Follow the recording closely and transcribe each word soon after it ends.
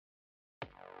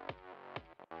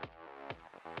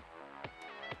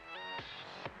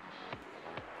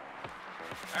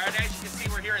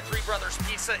We're here at Three Brothers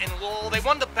Pizza in Lowell. They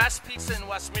won the Best Pizza in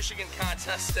West Michigan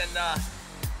contest, and I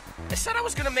said I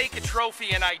was gonna make a trophy,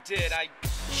 and I did. I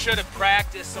should have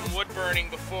practiced some wood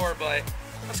burning before, but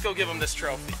let's go give them this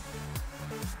trophy.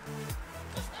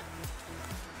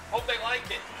 Hope they like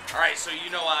it. All right, so you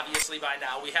know obviously by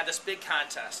now, we had this big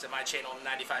contest at my channel,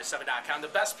 957.com, the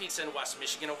best pizza in West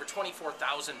Michigan, over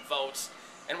 24,000 votes.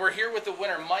 And we're here with the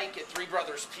winner, Mike, at Three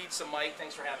Brothers Pizza. Mike,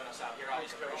 thanks for having us out here. I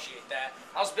always appreciate that.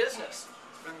 How's business?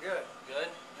 It's been good. Good?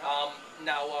 Yeah.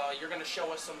 Now, you're going to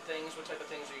show us some things. What type of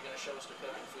things are you going to show us to cook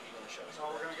and food are you going to show us? So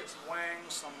we're going to get some wings,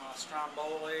 some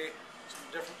stromboli, some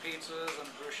different pizzas, and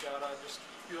bruschetta, just a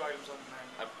few items on the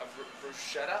menu. A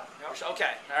bruschetta? Yep.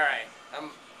 Okay, all right. I'm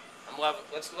loving.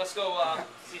 Let's go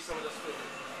see some of this food.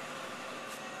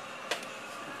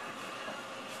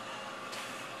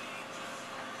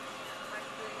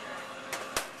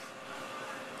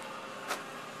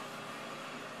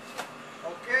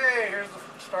 Okay, here's the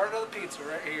start of the pizza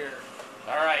right here.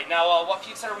 All right, now what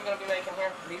pizza are we going to be making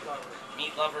here? Meat lovers.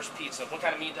 Meat Lovers Pizza. What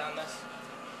kind of meat on this?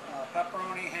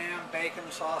 Pepperoni, ham, bacon,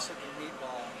 sausage, and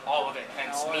meatball. All of it,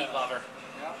 hence All Meat that. Lover.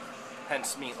 Yep.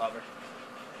 Hence Meat Lover.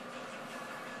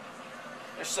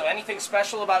 So anything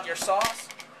special about your sauce?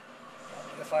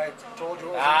 If I told you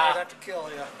what was in there, I'd have to kill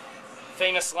you.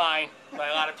 Famous line by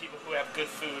a lot of people who have good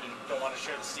food and don't want to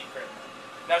share the secret.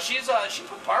 Now she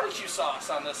put barbecue sauce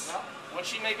on this. Yep. What's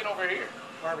she making over here?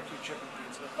 Barbecue chicken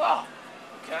pizza. Oh,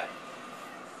 okay.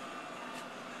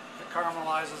 It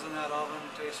caramelizes in that oven.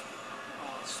 Tastes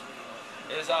sweet.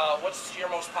 What's your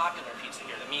most popular pizza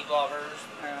here? The Meat Lovers?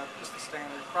 Just the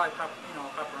standard. Probably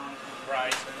pepperoni.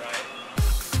 Right, right.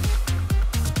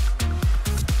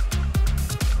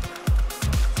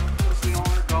 That's the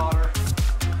owner's daughter.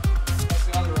 That's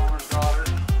the other owner's daughter.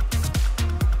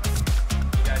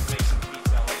 You guys make some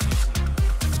pizza. I'll let you see.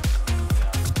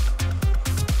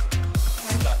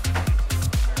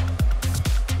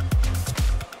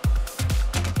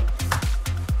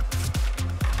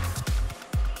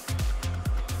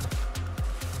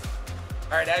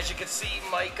 All right, as you can see,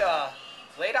 Mike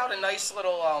laid out a nice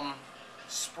little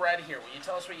spread here. Will you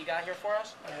tell us what you got here for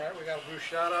us? Alright, we got a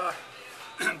bruschetta,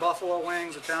 buffalo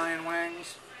wings, Italian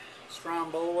wings,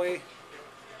 stromboli,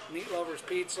 Meat Lovers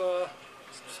Pizza,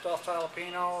 stuffed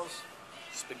jalapenos,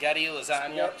 Spaghetti,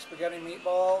 lasagna. spaghetti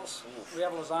meatballs. Oof. We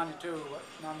have lasagna too, but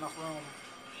not enough room.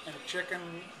 And a chicken,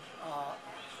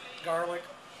 garlic,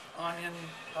 onion,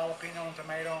 jalapeno, and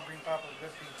tomato, and green pepper.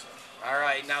 Good pizza. All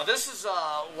right, now this is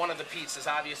one of the pizzas.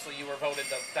 Obviously, you were voted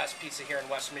the best pizza here in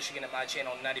West Michigan at my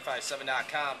channel,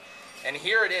 957.com. And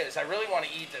here it is. I really want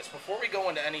to eat this. Before we go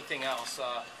into anything else,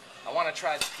 I want to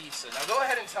try the pizza. Now, go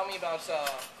ahead and tell me about your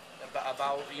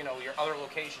other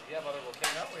locations. You have other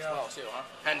locations Yeah, we as well, too, huh?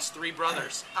 Hence, Three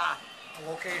Brothers. A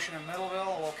location in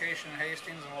Middleville, a location in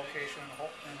Hastings, and a location in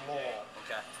Lowell.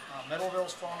 Okay.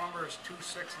 Middleville's phone number is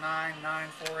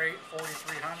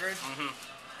 269-948-4300. Mm-hmm.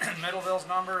 Middleville's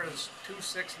number is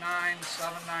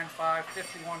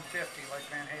 269-795-5150, like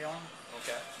Van Halen.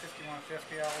 Okay.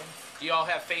 5150 album. Do you all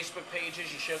have Facebook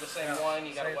pages? You share the same one?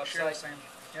 You got a Share the website? same.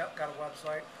 Yep, got a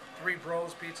website.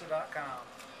 3brospizza.com.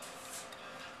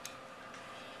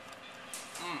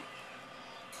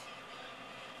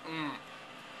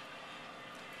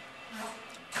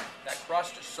 That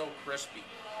crust is so crispy.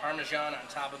 Parmesan on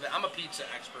top of it. I'm a pizza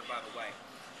expert, by the way.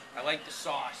 I like the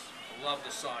sauce. I love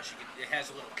the sauce. It has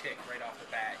a little kick right off the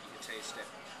bat. You can taste it.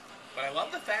 But I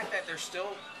love the fact that there's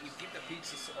still, you keep the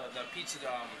pizza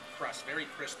crust very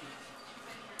crispy.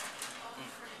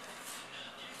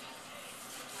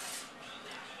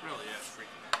 Really is freaking.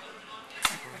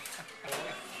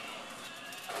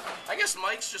 I guess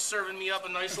Mike's just serving me up a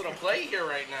nice little plate here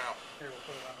right now. Here, we'll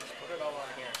put it on this. Put it all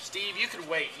on here. Steve, you can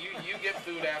wait. You get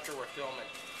food after we're filming.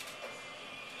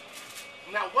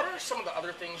 Now, what are some of the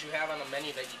other things you have on the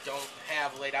menu that you don't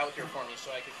have laid out here for me so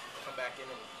I could come back in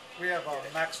and... We have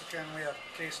Mexican, we have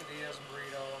quesadillas and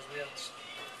burritos, we have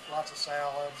lots of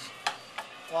salads,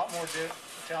 a lot more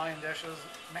Italian dishes,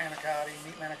 manicotti,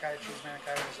 meat manicotti, cheese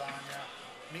manicotti, lasagna,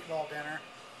 meatball dinner.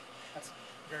 That's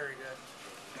very good.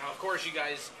 Now, of course, you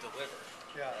guys deliver.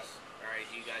 Yes. All right,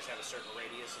 do you guys have a certain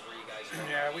radius of where you guys go?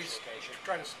 Yeah, we each location?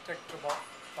 try to stick to about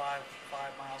five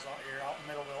miles out here. Out in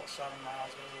Middleville, 7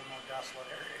 miles, a little more desolate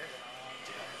area.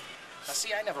 Now,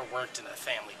 see, I never worked in a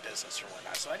family business or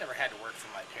whatnot, so I never had to work for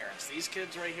my parents. These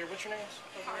kids right here, what's your names?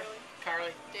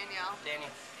 Carly. Danielle. Daniel.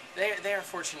 They are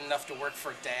fortunate enough to work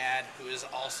for Dad, who is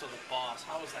also the boss.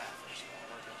 How was that, first of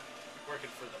all, working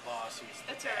for the boss who's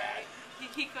the That's dad? alright.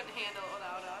 He couldn't handle it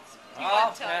without us. He Oh,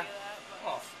 wouldn't tell yeah. you that. But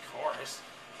Well, of course.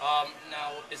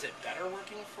 Now, is it better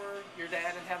working for your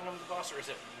dad and having him the boss, or is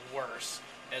it worse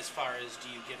As far as,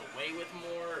 do you get away with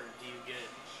more, or do you get...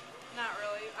 Not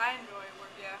really. I enjoy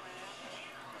work. Yeah. I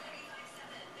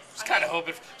was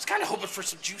kind of hoping for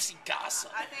some juicy gossip.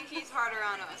 I think he's harder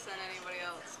on us than anybody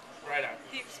else. Right on.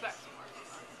 He expects more from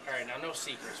us. All right, now no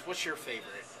secrets. What's your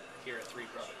favorite here at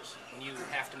Three Brothers? When you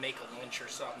have to make a lunch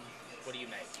or something, what do you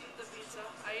make? The pizza.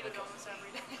 I eat it almost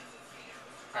every day.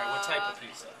 All right, what type of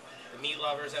pizza? The meat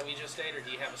lovers that we just ate, or do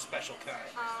you have a special kind?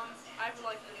 I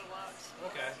like the deluxe.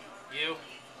 Okay. You?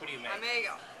 What do you make? I make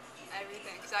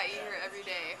everything because I eat here every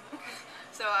day.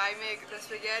 So I make the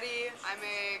spaghetti. I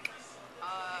make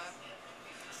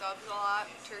subs a lot,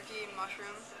 turkey and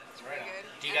mushroom. It's Right pretty on. good.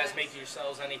 Do you guys make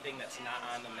yourselves anything that's not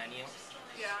on the menu?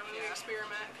 Yeah, we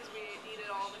experiment because we eat it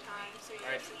all the time. So you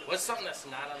All right. have to do What's something that's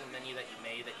not on the menu that you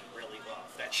made that you really love?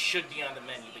 That should be on the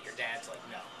menu, but your dad's like,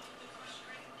 no.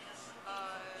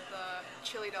 The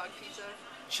chili dog pizza.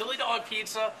 Chili dog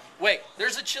pizza? Wait,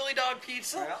 there's a chili dog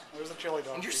pizza? Yeah, there's a chili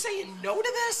dog. And you're pizza. saying no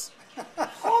to this?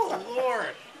 Oh,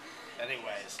 Lord.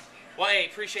 Anyways. Well, hey,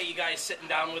 appreciate you guys sitting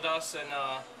down with us and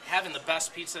having the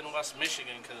best pizza in West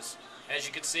Michigan, because, as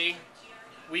you can see,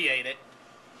 we ate it.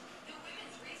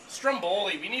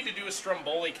 Stromboli. We need to do a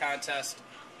Stromboli contest.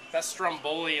 Best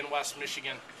Stromboli in West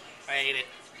Michigan. I ate it.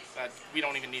 But we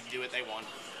don't even need to do it. They won.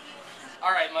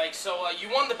 All right, Mike, so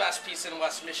you won the best pizza in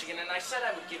West Michigan, and I said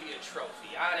I would give you a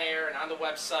trophy on air and on the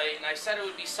website, and I said it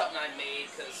would be something I made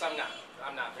because I'm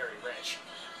not very rich.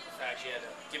 In fact, you had to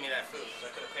give me that food because I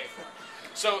could have paid for it.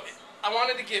 So I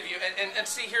wanted to give you, and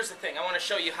see, here's the thing. I want to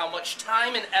show you how much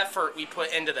time and effort we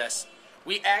put into this.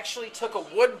 We actually took a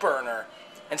wood burner,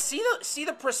 and see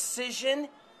the precision?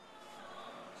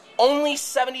 Only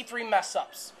 73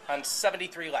 mess-ups on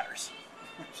 73 letters.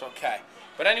 It's okay.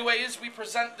 But anyways, we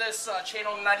present this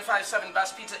Channel 95.7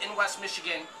 Best Pizza in West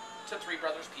Michigan to Three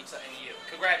Brothers Pizza and you.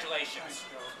 Congratulations. Thanks,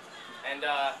 Joe. And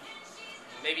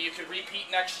maybe you could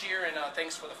repeat next year, and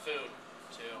thanks for the food,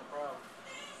 too. No problem.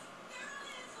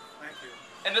 Thank you.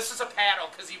 And this is a paddle,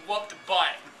 because he whooped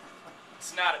butt.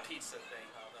 It's not a pizza thing.